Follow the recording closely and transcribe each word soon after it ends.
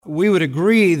we would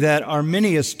agree that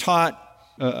Arminius taught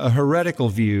a heretical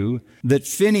view, that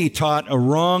Finney taught a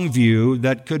wrong view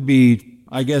that could be,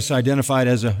 I guess, identified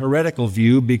as a heretical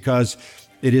view because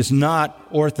it is not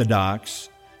orthodox.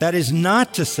 That is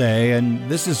not to say, and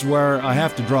this is where I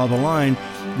have to draw the line,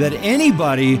 that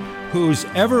anybody who's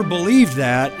ever believed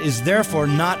that is therefore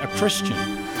not a Christian.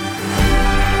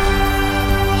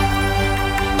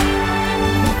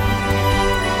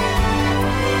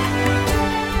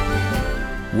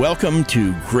 Welcome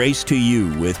to Grace to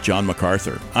You with John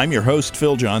MacArthur. I'm your host,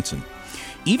 Phil Johnson.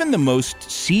 Even the most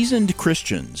seasoned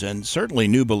Christians, and certainly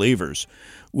new believers,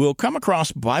 will come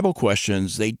across Bible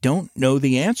questions they don't know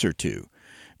the answer to.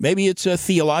 Maybe it's a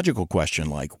theological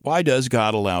question like, why does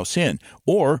God allow sin?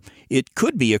 Or it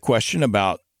could be a question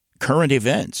about current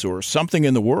events or something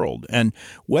in the world, and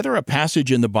whether a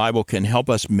passage in the Bible can help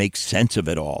us make sense of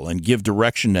it all and give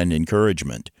direction and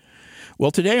encouragement. Well,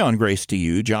 today on Grace to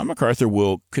You, John MacArthur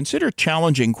will consider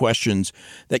challenging questions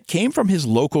that came from his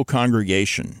local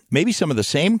congregation, maybe some of the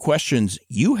same questions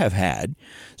you have had.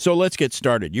 So let's get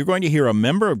started. You're going to hear a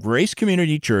member of Grace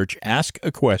Community Church ask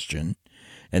a question,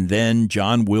 and then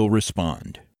John will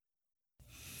respond.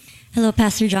 Hello,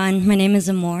 Pastor John. My name is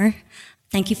Amor.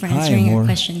 Thank you for answering our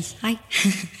questions. Hi.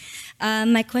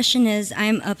 My question is,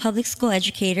 I'm a public school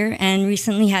educator and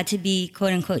recently had to be,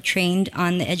 quote-unquote, trained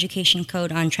on the education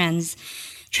code on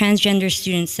transgender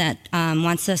students that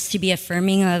wants us to be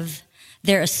affirming of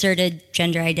their asserted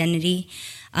gender identity.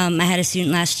 I had a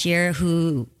student last year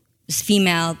who was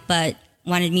female but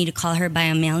wanted me to call her by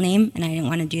a male name, and I didn't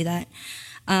want to do that.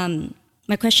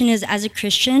 My question is, as a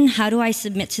Christian, how do I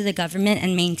submit to the government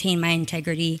and maintain my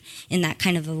integrity in that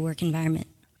kind of a work environment?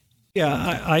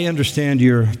 Yeah, I understand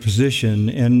your position,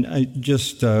 and I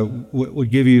just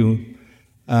would give you,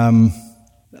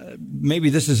 maybe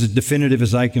this is as definitive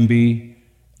as I can be.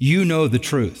 You know the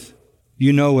truth.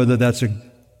 You know whether that's a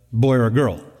boy or a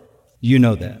girl. You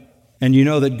know that. And you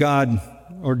know that God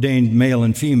ordained male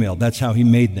and female. That's how He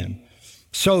made them.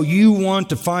 So you want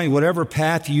to find whatever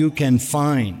path you can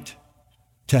find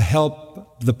to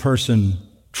help the person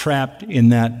trapped in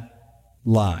that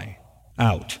lie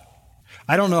out.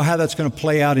 I don't know how that's going to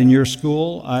play out in your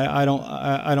school. I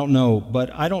don't know, but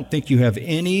I don't think you have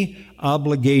any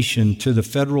obligation to the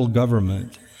federal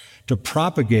government to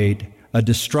propagate a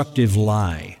destructive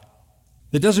lie.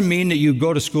 That doesn't mean that you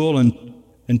go to school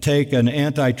and take an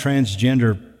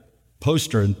anti-transgender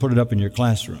poster and put it up in your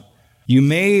classroom. You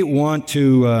may want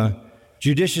to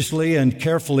judiciously and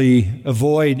carefully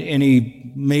avoid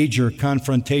any major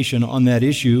confrontation on that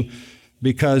issue,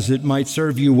 because it might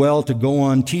serve you well to go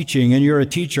on teaching, and you're a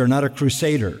teacher, not a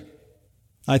crusader.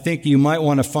 I think you might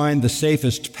want to find the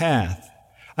safest path.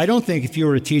 I don't think if you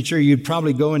were a teacher, you'd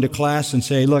probably go into class and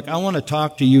say, look, I want to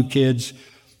talk to you kids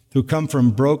who come from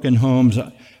broken homes.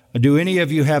 Do any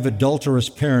of you have adulterous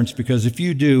parents? Because if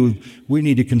you do, we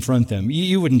need to confront them.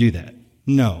 You wouldn't do that.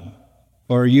 No.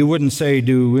 Or you wouldn't say,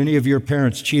 do any of your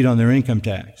parents cheat on their income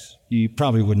tax? You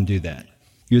probably wouldn't do that.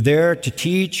 You're there to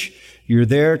teach. You're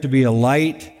there to be a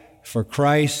light for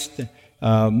Christ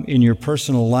in your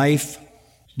personal life,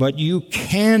 but you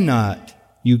cannot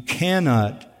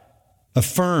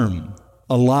affirm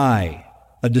a lie,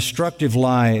 a destructive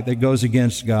lie that goes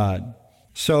against God.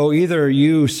 So either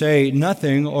you say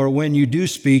nothing, or when you do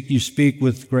speak, you speak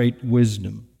with great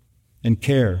wisdom and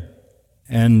care.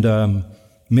 And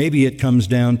maybe it comes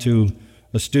down to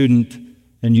a student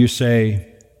and you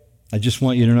say, I just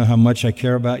want you to know how much I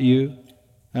care about you,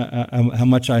 how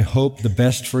much I hope the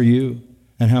best for you,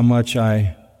 and how much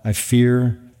I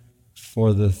fear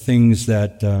for the things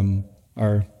that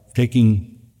are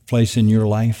taking place in your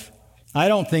life. I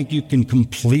don't think you can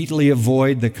completely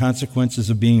avoid the consequences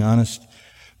of being honest,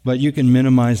 but you can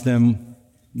minimize them.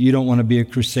 You don't want to be a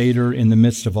crusader in the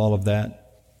midst of all of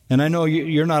that. And I know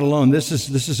you're not alone. This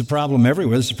is a problem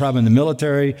everywhere. This is a problem in the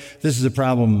military. This is a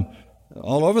problem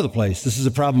all over the place. This is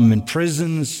a problem in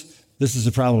prisons. This is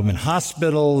a problem in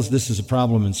hospitals. This is a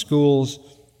problem in schools.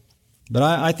 But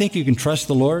I think you can trust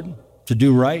the Lord to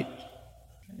do right.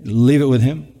 Leave it with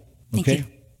Him. Okay? Thank you.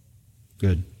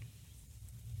 Good.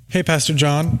 Hey, Pastor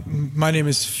John. My name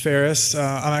is Ferris.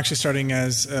 I'm actually starting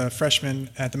as a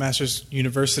freshman at the Masters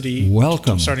University.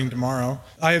 Welcome. Starting tomorrow.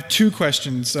 I have two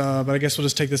questions, but I guess we'll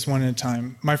just take this one at a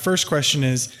time. My first question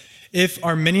is, if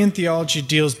Arminian theology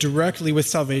deals directly with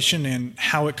salvation and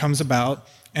how it comes about,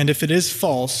 and if it is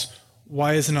false,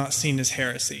 why is it not seen as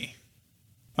heresy?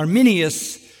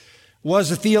 Arminius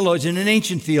was a theologian, an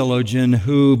ancient theologian,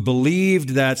 who believed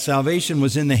that salvation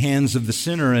was in the hands of the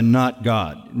sinner and not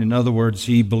God. In other words,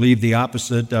 he believed the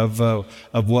opposite of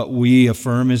what we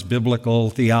affirm as biblical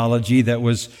theology that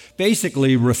was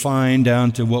basically refined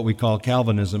down to what we call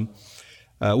Calvinism.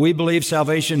 We believe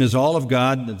salvation is all of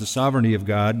God, the sovereignty of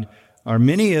God.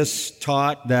 Arminius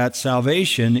taught that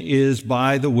salvation is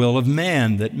by the will of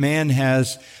man, that man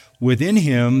has within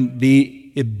him the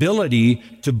ability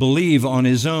to believe on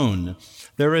his own.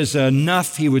 There is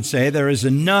enough, he would say, there is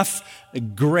enough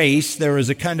grace, there is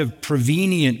a kind of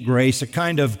prevenient grace, a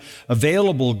kind of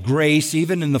available grace,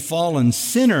 even in the fallen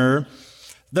sinner.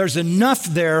 There's enough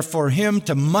there for him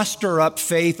to muster up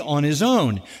faith on his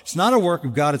own. It's not a work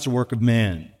of God, it's a work of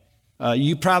man.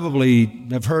 You probably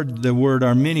have heard the word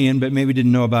Arminian, but maybe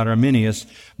didn't know about Arminius.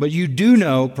 But you do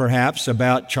know, perhaps,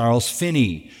 about Charles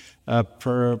Finney,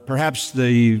 perhaps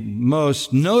the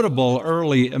most notable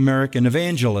early American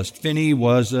evangelist. Finney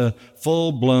was a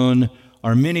full-blown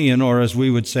Arminian, or as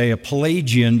we would say, a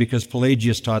Pelagian, because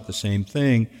Pelagius taught the same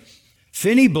thing.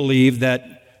 Finney believed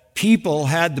that people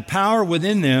had the power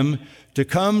within them to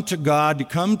come to God, to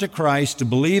come to Christ, to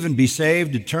believe and be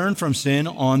saved, to turn from sin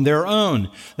on their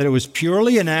own. That it was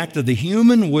purely an act of the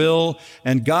human will,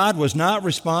 and God was not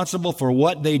responsible for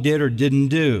what they did or didn't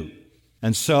do.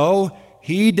 And so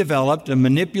he developed a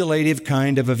manipulative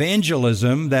kind of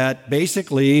evangelism that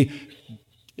basically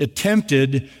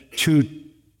attempted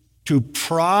to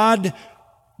prod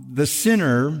the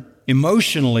sinner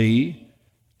emotionally,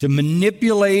 to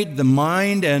manipulate the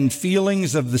mind and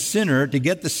feelings of the sinner, to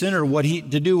get the sinner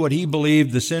to do what he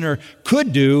believed the sinner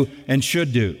could do and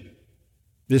should do.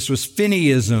 This was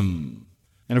Finneyism.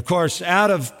 And of course, out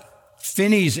of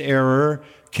Finney's error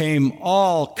came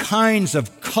all kinds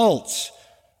of cults.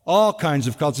 All kinds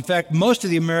of cults. In fact, most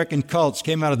of the American cults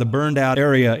came out of the burned out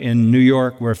area in New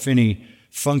York where Finney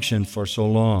functioned for so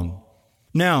long.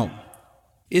 Now,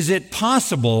 is it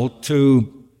possible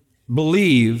to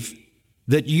believe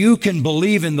that you can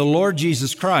believe in the Lord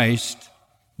Jesus Christ,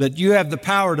 that you have the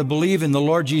power to believe in the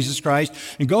Lord Jesus Christ,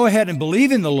 and go ahead and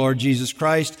believe in the Lord Jesus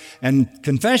Christ and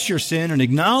confess your sin and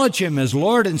acknowledge Him as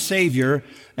Lord and Savior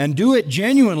and do it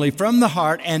genuinely from the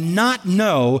heart and not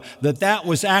know that that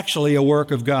was actually a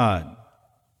work of God?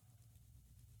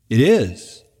 It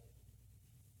is.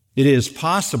 It is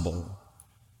possible.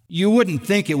 You wouldn't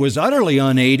think it was utterly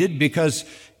unaided, because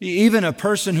even a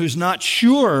person who's not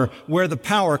sure where the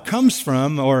power comes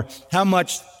from or how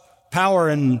much power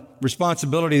and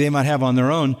responsibility they might have on their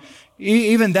own,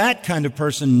 even that kind of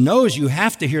person knows you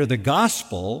have to hear the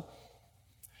gospel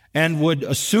and would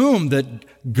assume that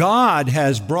God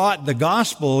has brought the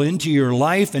gospel into your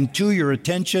life and to your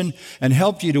attention and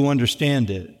helped you to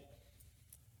understand it.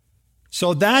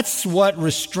 So that's what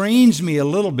restrains me a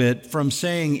little bit from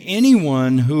saying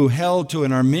anyone who held to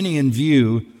an Arminian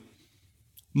view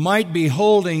might be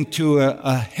holding to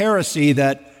a heresy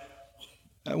that,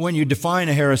 when you define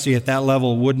a heresy at that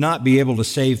level, would not be able to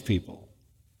save people.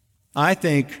 I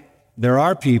think there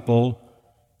are people,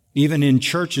 even in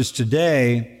churches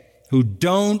today, who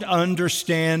don't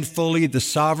understand fully the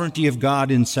sovereignty of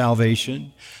God in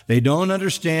salvation. They don't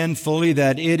understand fully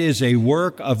that it is a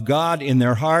work of God in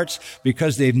their hearts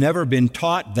because they've never been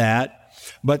taught that.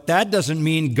 But that doesn't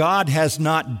mean God has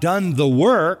not done the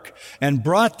work and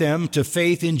brought them to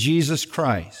faith in Jesus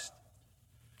Christ.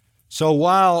 So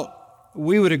while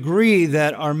we would agree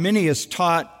that Arminius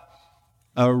taught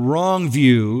a wrong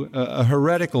view, a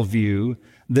heretical view,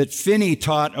 that Finney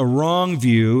taught a wrong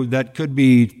view that could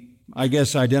be, I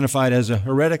guess, identified as a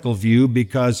heretical view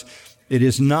because it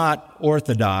is not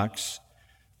orthodox.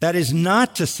 That is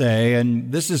not to say,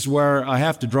 and this is where I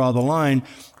have to draw the line,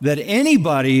 that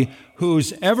anybody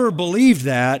who's ever believed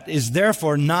that is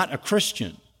therefore not a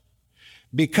Christian.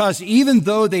 Because even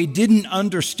though they didn't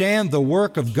understand the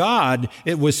work of God,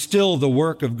 it was still the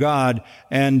work of God,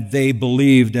 and they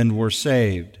believed and were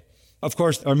saved. Of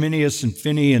course, Arminius and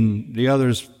Finney and the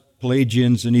others,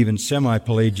 Pelagians and even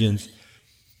semi-Pelagians,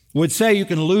 would say you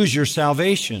can lose your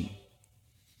salvation.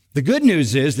 The good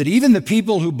news is that even the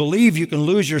people who believe you can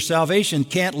lose your salvation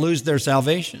can't lose their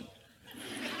salvation.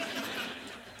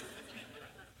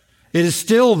 It is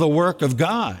still the work of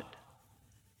God.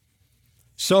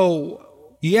 So,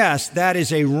 yes, that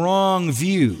is a wrong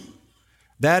view.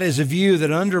 That is a view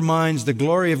that undermines the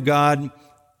glory of God.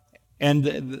 And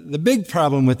the big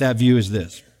problem with that view is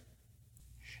this.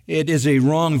 It is a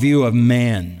wrong view of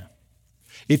man.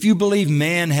 If you believe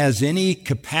man has any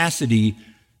capacity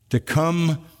to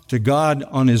come to God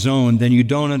on his own, then you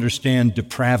don't understand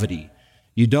depravity.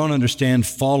 You don't understand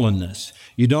fallenness.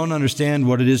 You don't understand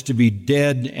what it is to be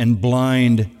dead and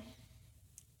blind.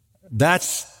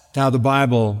 That's how the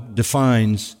Bible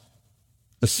defines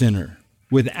a sinner.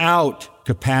 Without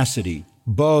capacity,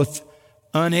 both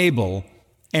unable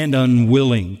and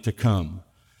unwilling to come.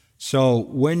 So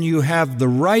when you have the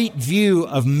right view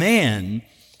of man,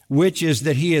 which is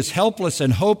that he is helpless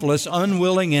and hopeless,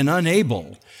 unwilling and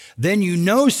unable, then you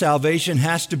know salvation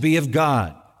has to be of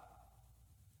God.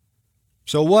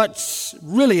 So what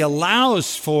really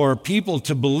allows for people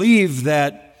to believe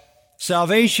that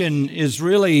salvation is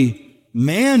really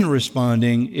man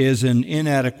responding is an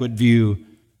inadequate view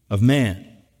of man.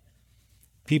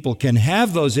 People can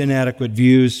have those inadequate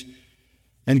views,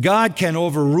 and God can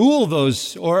overrule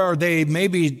those, or are they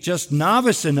maybe just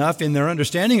novice enough in their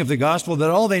understanding of the gospel that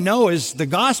all they know is the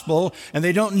gospel and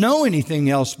they don't know anything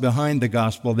else behind the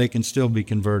gospel. They can still be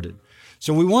converted.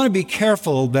 So we want to be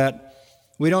careful that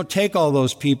we don't take all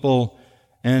those people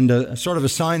and sort of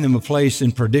assign them a place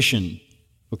in perdition.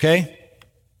 Okay?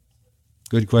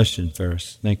 Good question,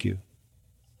 Ferris. Thank you.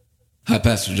 Hi,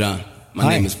 Pastor John. My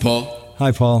name is Paul.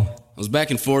 Hi, Paul. I was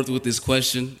back and forth with this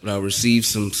question, but I received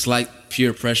some slight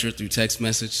peer pressure through text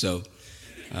message, so...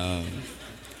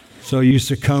 So you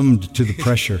succumbed to the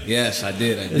pressure. Yes, I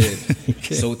did.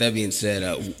 Okay. So with that being said,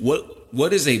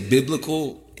 what is a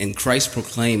biblical and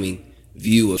Christ-proclaiming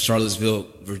view of Charlottesville,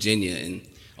 Virginia, and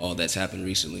all that's happened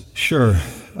recently? Sure.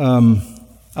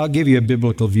 I'll give you a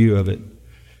biblical view of it.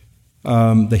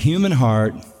 The human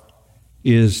heart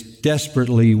is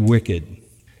desperately wicked.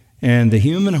 And the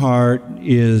human heart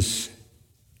is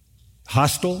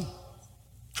hostile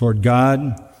toward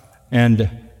God and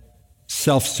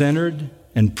self-centered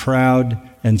and proud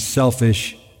and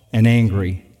selfish and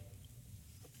angry.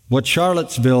 What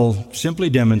Charlottesville simply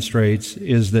demonstrates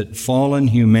is that fallen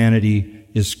humanity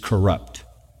is corrupt.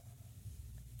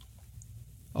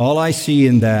 All I see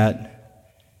in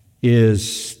that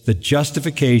is the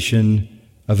justification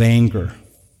of anger.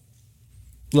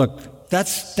 Look,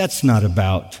 that's not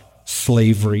about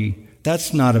slavery.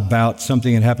 That's not about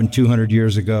something that happened 200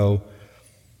 years ago.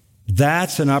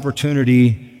 That's an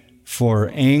opportunity for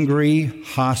angry,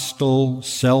 hostile,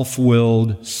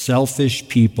 self-willed, selfish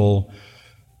people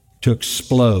to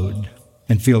explode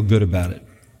and feel good about it.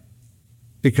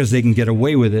 Because they can get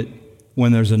away with it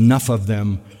when there's enough of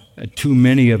them, too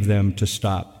many of them to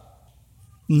stop.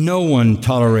 No one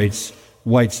tolerates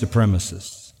white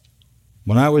supremacists.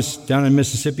 When I was down in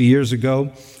Mississippi years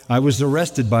ago, I was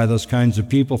arrested by those kinds of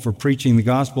people for preaching the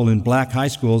gospel in black high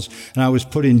schools, and I was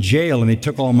put in jail, and they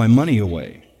took all my money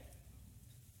away.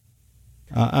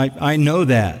 I know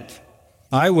that.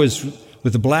 I was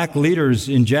with the black leaders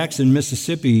in Jackson,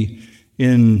 Mississippi,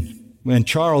 when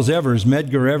Charles Evers,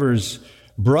 Medgar Evers'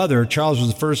 brother, Charles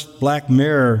was the first black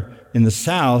mayor in the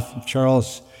South.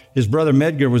 His brother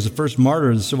Medgar was the first martyr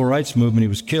of the civil rights movement. He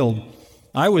was killed.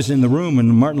 I was in the room when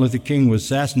Martin Luther King was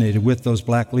assassinated with those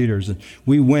black leaders. And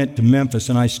we went to Memphis,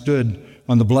 and I stood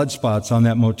on the blood spots on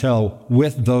that motel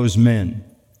with those men.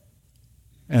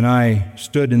 And I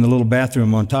stood in the little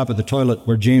bathroom on top of the toilet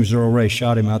where James Earl Ray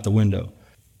shot him out the window.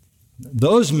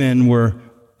 Those men were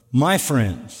my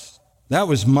friends. That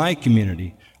was my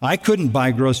community. I couldn't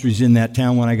buy groceries in that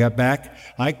town when I got back.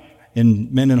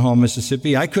 In Mendenhall,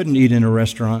 Mississippi, I couldn't eat in a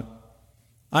restaurant.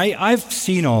 I've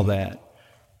seen all that.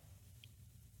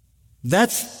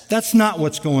 That's not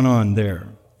what's going on there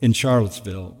in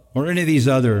Charlottesville or any of these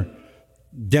other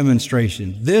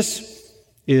demonstrations. This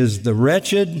is the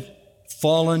wretched,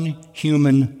 fallen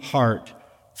human heart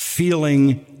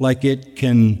feeling like it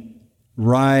can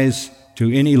rise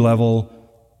to any level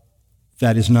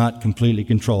that is not completely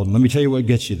controlled. And let me tell you what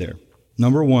gets you there.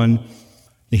 Number one,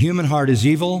 the human heart is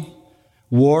evil.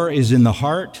 War is in the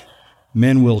heart.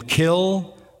 Men will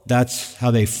kill. That's how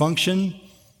they function.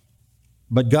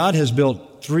 But God has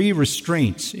built 3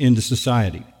 restraints into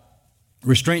society.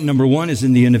 Restraint number 1 is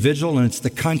in the individual, and it's the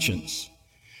conscience.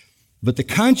 But the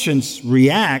conscience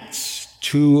reacts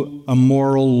to a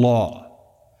moral law.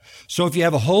 So if you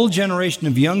have a whole generation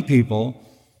of young people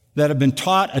that have been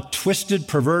taught a twisted,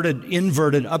 perverted,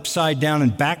 inverted, upside down,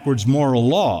 and backwards moral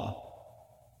law,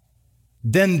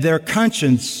 then their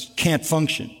conscience can't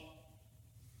function.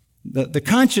 The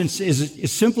conscience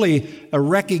is simply a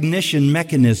recognition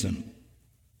mechanism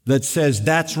that says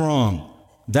that's wrong,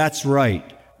 that's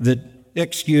right, that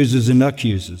excuses and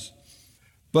accuses.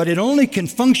 But it only can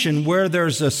function where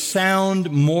there's a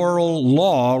sound moral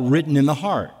law written in the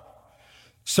heart.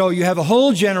 So you have a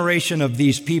whole generation of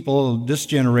these people, this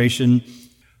generation,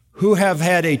 who have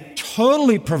had a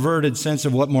totally perverted sense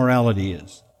of what morality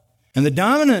is. And the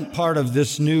dominant part of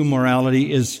this new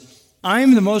morality is,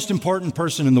 I'm the most important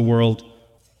person in the world.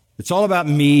 It's all about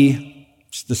me.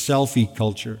 It's the selfie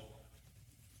culture.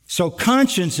 So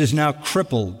conscience is now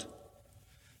crippled.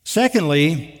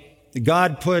 Secondly,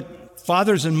 God put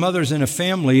fathers and mothers in a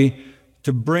family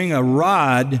to bring a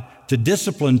rod to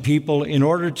discipline people in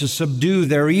order to subdue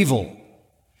their evil.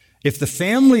 If the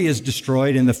family is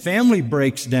destroyed and the family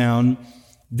breaks down,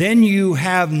 then you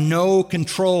have no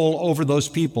control over those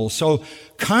people. So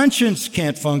conscience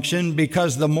can't function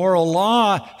because the moral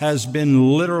law has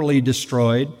been literally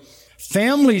destroyed.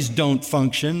 Families don't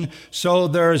function, so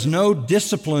there's no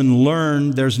discipline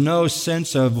learned. There's no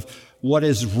sense of what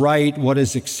is right, what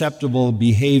is acceptable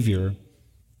behavior.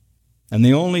 And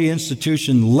the only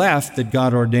institution left that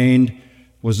God ordained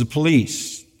was the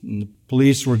police. And the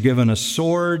police were given a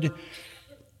sword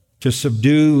to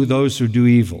subdue those who do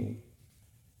evil.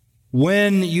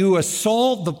 When you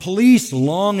assault the police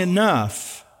long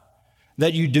enough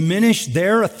that you diminish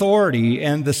their authority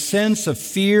and the sense of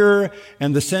fear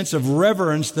and the sense of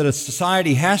reverence that a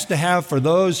society has to have for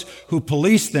those who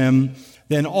police them,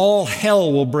 then all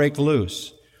hell will break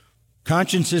loose.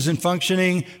 Conscience isn't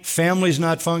functioning, family's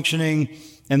not functioning,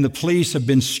 and the police have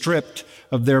been stripped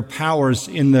of their powers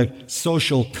in the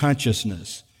social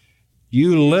consciousness.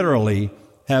 You literally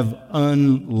have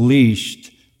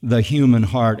unleashed the human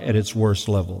heart at its worst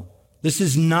level. This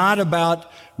is not about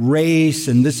race,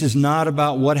 and this is not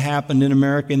about what happened in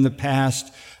America in the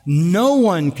past. No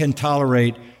one can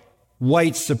tolerate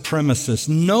white supremacists.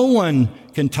 No one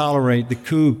can tolerate the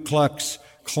Ku Klux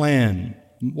Klan.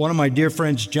 One of my dear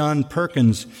friends, John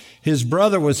Perkins, his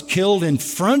brother was killed in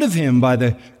front of him by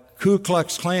the Ku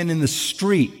Klux Klan in the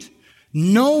street.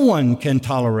 No one can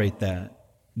tolerate that.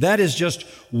 That is just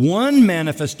one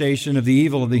manifestation of the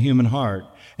evil of the human heart.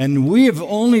 And we have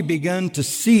only begun to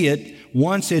see it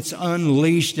once it's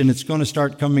unleashed, and it's going to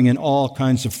start coming in all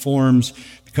kinds of forms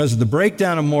because of the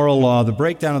breakdown of moral law, the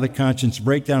breakdown of the conscience,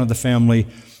 breakdown of the family,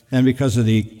 and because of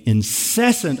the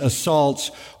incessant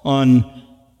assaults on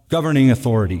governing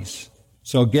authorities.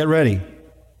 So get ready.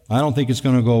 I don't think it's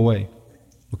going to go away.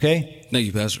 Okay? Thank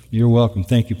you, Pastor. You're welcome.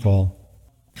 Thank you, Paul.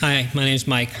 Hi, my name is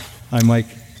Mike. Hi, Mike.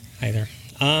 Hi there.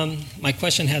 My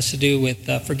question has to do with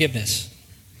forgiveness.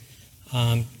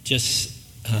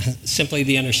 Simply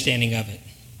the understanding of it.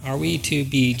 Are we to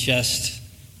be just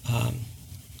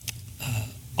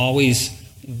always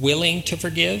willing to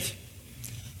forgive,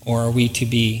 or are we to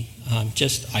be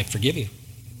just, I forgive you,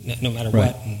 no matter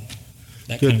right. what, and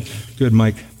that good, kind of thing? Good,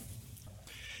 Mike.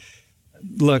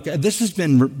 Look, this has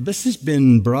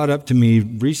been brought up to me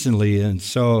recently, and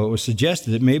so it was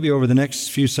suggested that maybe over the next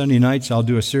few Sunday nights I'll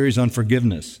do a series on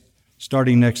forgiveness.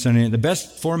 Starting next Sunday. The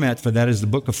best format for that is the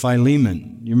book of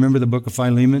Philemon. You remember the book of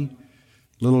Philemon?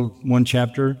 Little one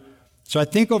chapter. So I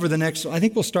think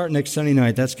we'll start next Sunday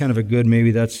night. That's kind of a good,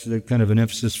 maybe that's kind of an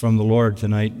emphasis from the Lord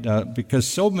tonight, because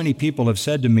so many people have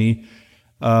said to me,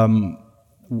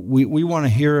 we want to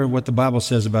hear what the Bible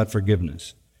says about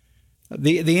forgiveness.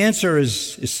 The answer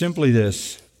is simply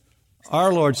this.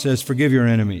 Our Lord says, forgive your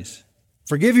enemies.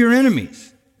 Forgive your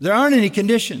enemies. There aren't any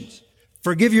conditions.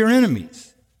 Forgive your enemies.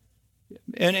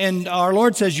 And our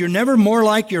Lord says you're never more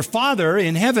like your Father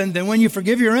in heaven than when you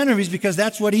forgive your enemies, because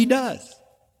that's what He does.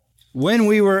 When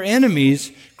we were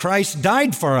enemies, Christ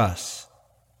died for us.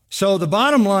 So the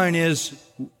bottom line is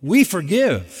we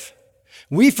forgive.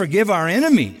 We forgive our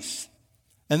enemies.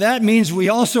 And that means we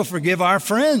also forgive our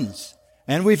friends,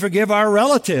 and we forgive our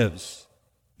relatives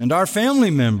and our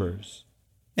family members.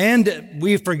 And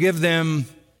we forgive them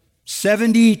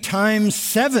 70 times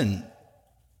 7.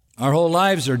 Our whole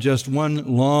lives are just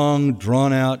one long,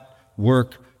 drawn-out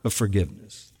work of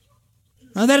forgiveness.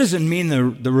 Now, that doesn't mean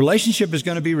the relationship is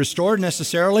going to be restored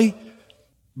necessarily,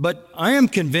 but I am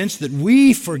convinced that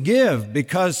we forgive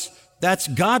because that's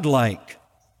godlike.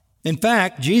 In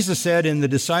fact, Jesus said in the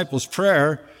disciples'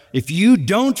 prayer, if you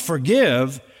don't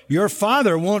forgive, your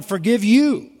Father won't forgive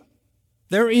you.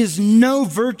 There is no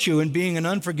virtue in being an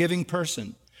unforgiving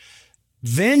person.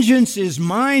 Vengeance is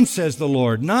mine, says the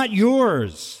Lord, not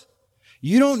yours.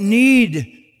 You don't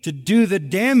need to do the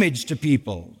damage to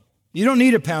people. You don't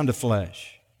need a pound of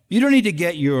flesh. You don't need to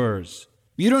get yours.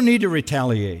 You don't need to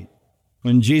retaliate.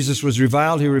 When Jesus was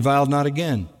reviled, He reviled not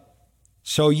again.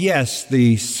 So yes,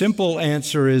 the simple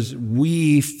answer is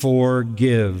we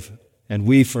forgive. And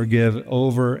we forgive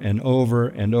over and over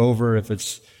and over. If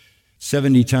it's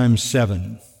 70 times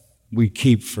 7, we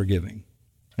keep forgiving.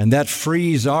 And that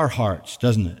frees our hearts,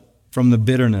 doesn't it, from the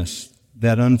bitterness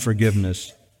that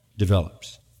unforgiveness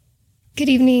develops. Good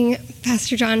evening,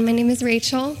 Pastor John. My name is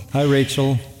Rachel. Hi,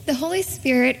 Rachel. The Holy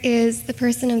Spirit is the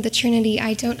person of the Trinity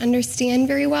I don't understand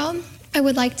very well. I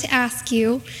would like to ask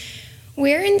you,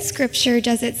 where in Scripture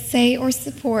does it say or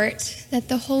support that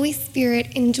the Holy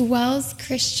Spirit indwells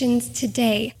Christians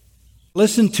today?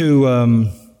 Listen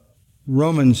to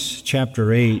Romans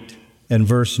chapter 8 and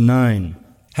verse 9.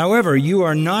 However, you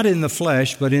are not in the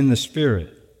flesh, but in the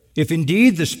Spirit, if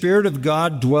indeed the Spirit of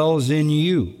God dwells in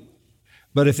you.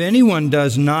 But if anyone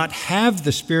does not have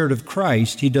the Spirit of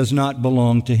Christ, he does not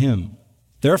belong to him.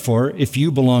 Therefore, if you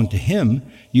belong to him,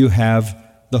 you have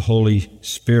the Holy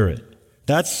Spirit.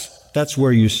 That's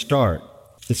where you start.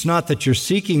 It's not that you're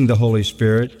seeking the Holy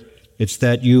Spirit, it's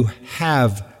that you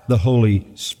have the Holy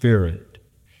Spirit.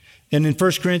 And in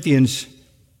 1 Corinthians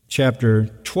chapter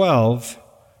 12,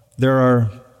 there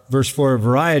are, verse 4, a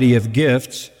variety of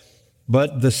gifts,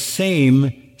 but the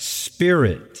same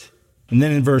Spirit. And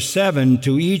then in verse 7,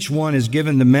 to each one is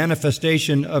given the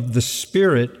manifestation of the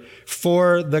Spirit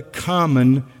for the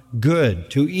common good.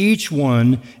 To each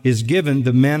one is given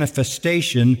the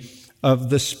manifestation of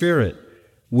the Spirit.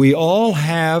 We all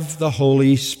have the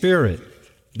Holy Spirit.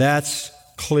 That's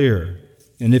clear.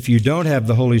 And if you don't have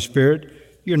the Holy Spirit,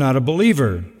 you're not a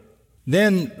believer.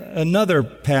 Then another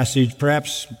passage,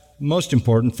 perhaps most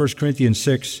important, 1 Corinthians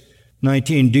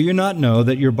 6:19. Do you not know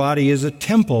that your body is a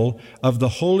temple of the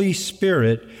Holy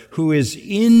Spirit who is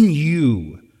in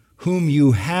you, whom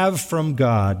you have from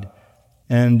God,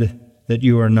 and that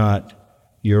you are not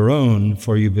your own,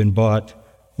 for you've been bought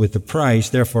with the price,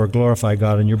 therefore glorify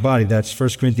God in your body. That's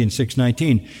 1 Corinthians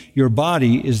 6:19. Your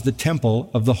body is the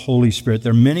temple of the Holy Spirit.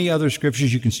 There are many other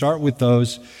scriptures. You can start with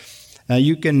those.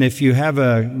 You can, if you have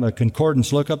a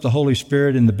concordance, look up the Holy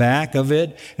Spirit in the back of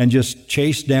it and just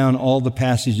chase down all the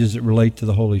passages that relate to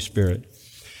the Holy Spirit.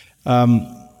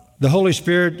 The Holy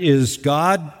Spirit is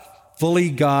God, fully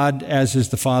God, as is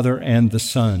the Father and the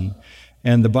Son.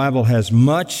 And the Bible has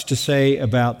much to say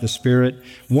about the Spirit.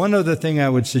 One other thing I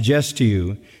would suggest to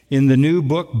you, in the new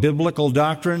book, Biblical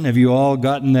Doctrine, have you all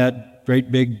gotten that great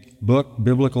big book,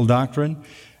 Biblical Doctrine?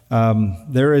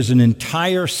 There is an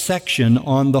entire section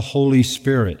on the Holy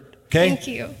Spirit. Okay? Thank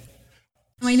you.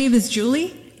 My name is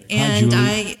Julie, and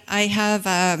Hi, Julie. I have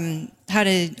had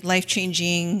a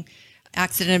life-changing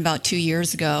accident about 2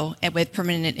 years ago with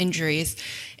permanent injuries.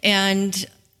 And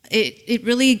it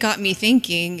really got me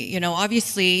thinking,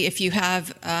 obviously if you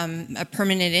have a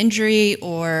permanent injury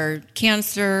or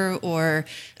cancer or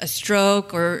a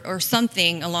stroke or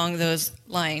something along those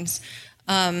lines,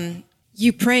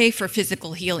 you pray for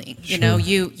physical healing. Sure.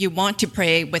 You want to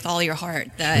pray with all your heart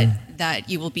that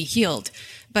you will be healed.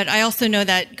 But I also know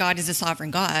that God is a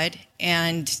sovereign God,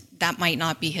 and that might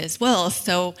not be his will.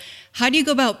 So how do you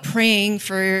go about praying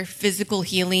for physical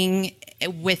healing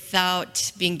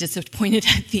without being disappointed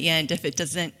at the end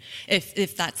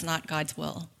if that's not God's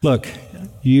will? Look,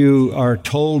 you are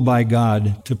told by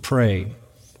God to pray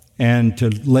and to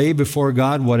lay before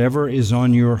God whatever is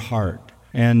on your heart.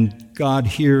 And God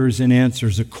hears and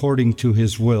answers according to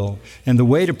his will. And the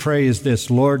way to pray is this: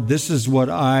 Lord, this is what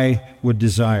I would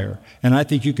desire. And I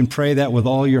think you can pray that with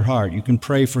all your heart. You can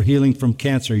pray for healing from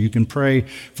cancer. You can pray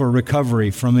for recovery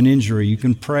from an injury. You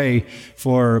can pray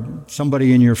for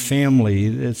somebody in your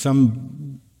family,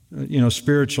 some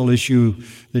spiritual issue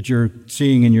that you're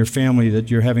seeing in your family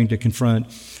that you're having to confront.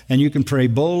 And you can pray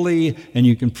boldly, and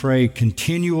you can pray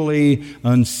continually,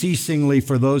 unceasingly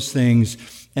for those things.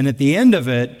 And at the end of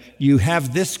it, you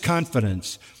have this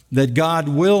confidence that God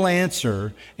will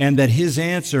answer, and that his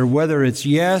answer, whether it's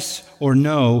yes or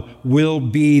no, will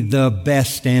be the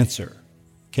best answer.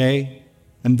 Okay?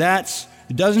 And it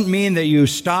doesn't mean that you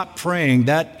stop praying.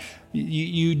 That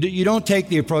you don't take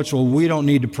the approach, well, we don't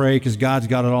need to pray because God's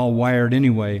got it all wired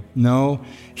anyway. No,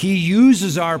 he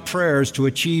uses our prayers to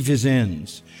achieve his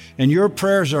ends. And your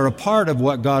prayers are a part of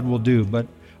what God will do. But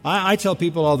I tell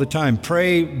people all the time,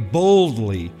 pray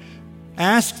boldly.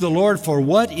 Ask the Lord for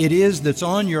what it is that's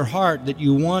on your heart that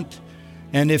you want.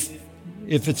 And if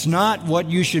it's not what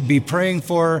you should be praying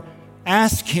for,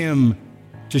 ask him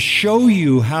to show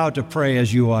you how to pray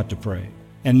as you ought to pray.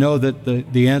 And know that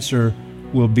the answer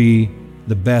will be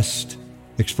the best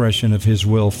expression of his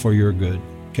will for your good.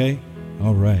 Okay?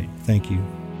 All right. Thank you.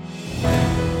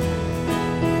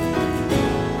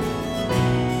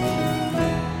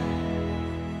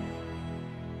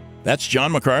 That's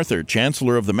John MacArthur,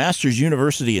 Chancellor of the Masters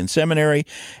University and Seminary,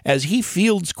 as he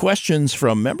fields questions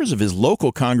from members of his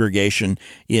local congregation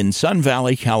in Sun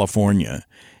Valley, California.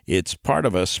 It's part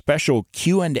of a special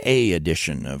Q&A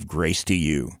edition of Grace to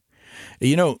You.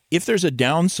 If there's a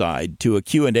downside to a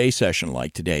Q&A session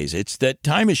like today's, it's that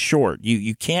time is short.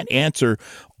 You can't answer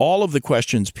all of the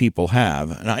questions people have.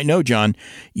 And I know, John,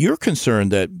 you're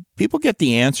concerned that people get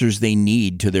the answers they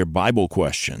need to their Bible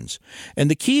questions. And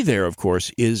the key there, of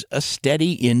course, is a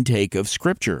steady intake of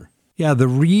Scripture. Yeah, the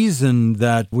reason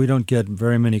that we don't get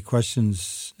very many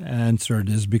questions answered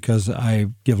is because I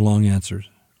give long answers,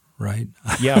 right?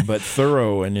 Yeah, but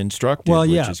thorough and instructive,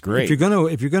 which is great.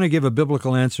 If you're gonna give a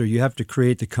biblical answer, you have to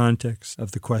create the context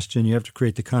of the question. You have to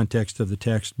create the context of the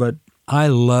text. But I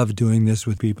love doing this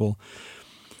with people.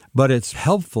 But it's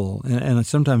helpful, and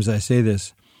sometimes I say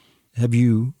this, have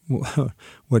you,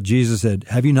 what Jesus said,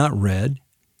 have you not read?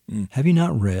 Have you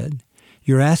not read?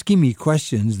 You're asking me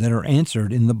questions that are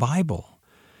answered in the Bible.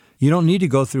 You don't need to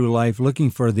go through life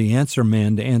looking for the answer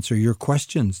man to answer your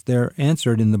questions. They're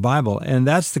answered in the Bible. And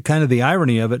that's the kind of the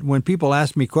irony of it. When people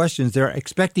ask me questions, they're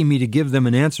expecting me to give them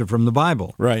an answer from the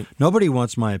Bible. Right. Nobody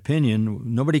wants my opinion.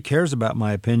 Nobody cares about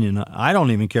my opinion. I don't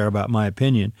even care about my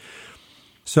opinion.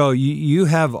 So you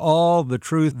have all the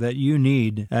truth that you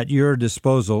need at your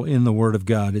disposal in the Word of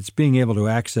God. It's being able to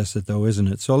access it, though, isn't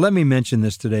it? So let me mention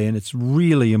this today, and it's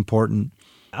really important.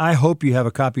 I hope you have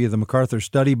a copy of the MacArthur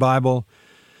Study Bible.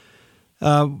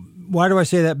 Why do I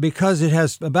say that? Because it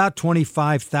has about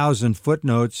 25,000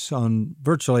 footnotes on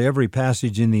virtually every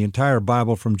passage in the entire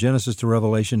Bible from Genesis to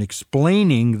Revelation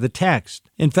explaining the text.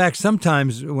 In fact,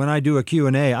 sometimes when I do a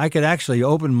Q&A, I could actually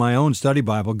open my own study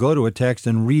Bible, go to a text,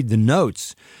 and read the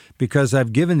notes because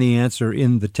I've given the answer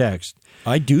in the text.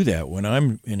 I do that when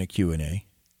I'm in a Q&A.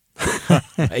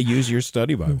 I use your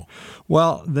study Bible.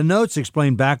 Well, the notes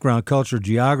explain background, culture,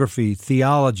 geography,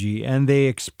 theology, and they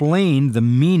explain the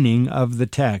meaning of the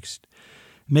text,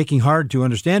 making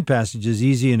hard-to-understand passages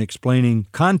easy and explaining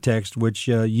context, which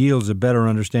yields a better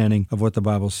understanding of what the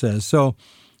Bible says. So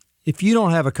if you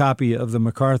don't have a copy of the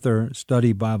MacArthur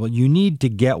Study Bible, you need to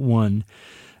get one.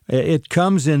 It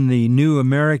comes in the New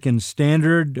American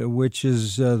Standard, which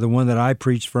is the one that I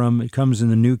preach from. It comes in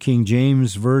the New King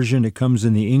James Version. It comes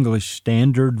in the English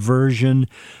Standard Version.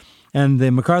 And the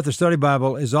MacArthur Study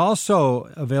Bible is also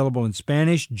available in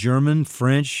Spanish, German,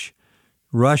 French,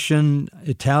 Russian,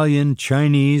 Italian,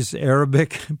 Chinese,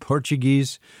 Arabic,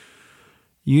 Portuguese.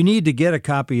 You need to get a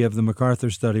copy of the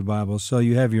MacArthur Study Bible so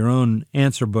you have your own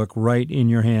answer book right in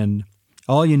your hand.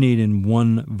 All you need in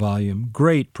one volume.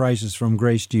 Great prices from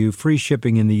Grace to You, free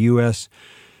shipping in the U.S.,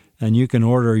 and you can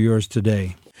order yours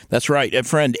today. That's right. And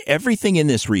friend, everything in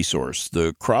this resource,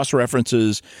 the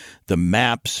cross-references, the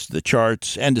maps, the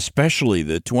charts, and especially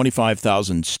the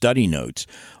 25,000 study notes,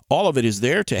 all of it is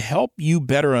there to help you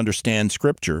better understand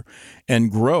Scripture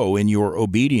and grow in your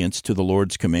obedience to the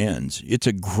Lord's commands. It's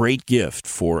a great gift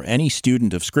for any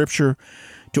student of Scripture.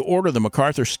 To order the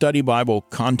MacArthur Study Bible,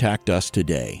 contact us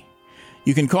today.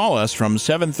 You can call us from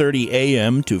 7:30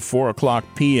 a.m. to 4 o'clock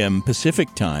p.m. Pacific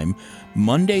Time,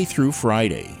 Monday through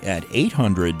Friday at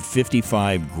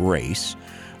 855-GRACE,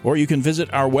 or you can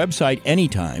visit our website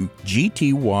anytime,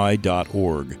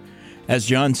 gty.org. As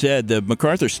John said, the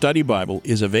MacArthur Study Bible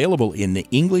is available in the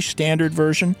English Standard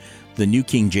Version, the New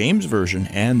King James Version,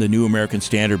 and the New American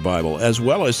Standard Bible, as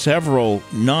well as several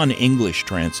non-English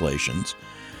translations.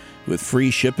 With free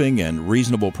shipping and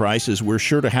reasonable prices, we're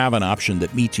sure to have an option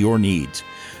that meets your needs.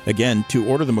 Again, to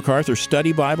order the MacArthur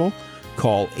Study Bible,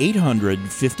 call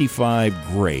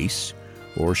 855-GRACE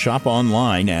or shop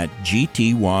online at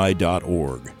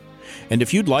gty.org. And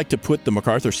if you'd like to put the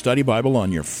MacArthur Study Bible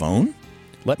on your phone,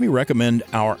 let me recommend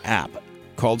our app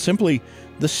called simply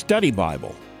the Study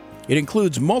Bible. It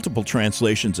includes multiple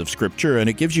translations of Scripture, and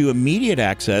it gives you immediate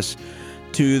access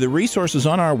to the resources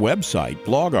on our website,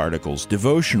 blog articles,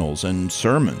 devotionals, and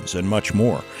sermons, and much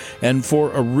more. And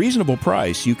for a reasonable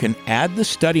price, you can add the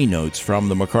study notes from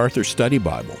the MacArthur Study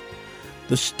Bible.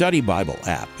 The Study Bible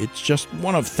app, it's just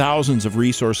one of thousands of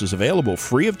resources available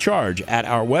free of charge at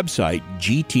our website,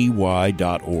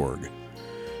 gty.org.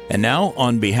 And now,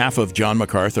 on behalf of John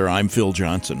MacArthur, I'm Phil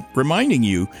Johnson, reminding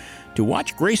you to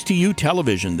watch Grace to You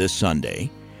television this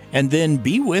Sunday, and then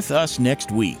be with us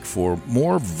next week for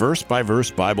more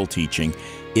verse-by-verse Bible teaching.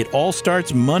 It all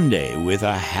starts Monday with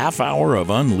a half hour of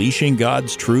unleashing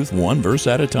God's truth one verse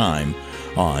at a time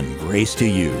on Grace to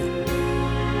You.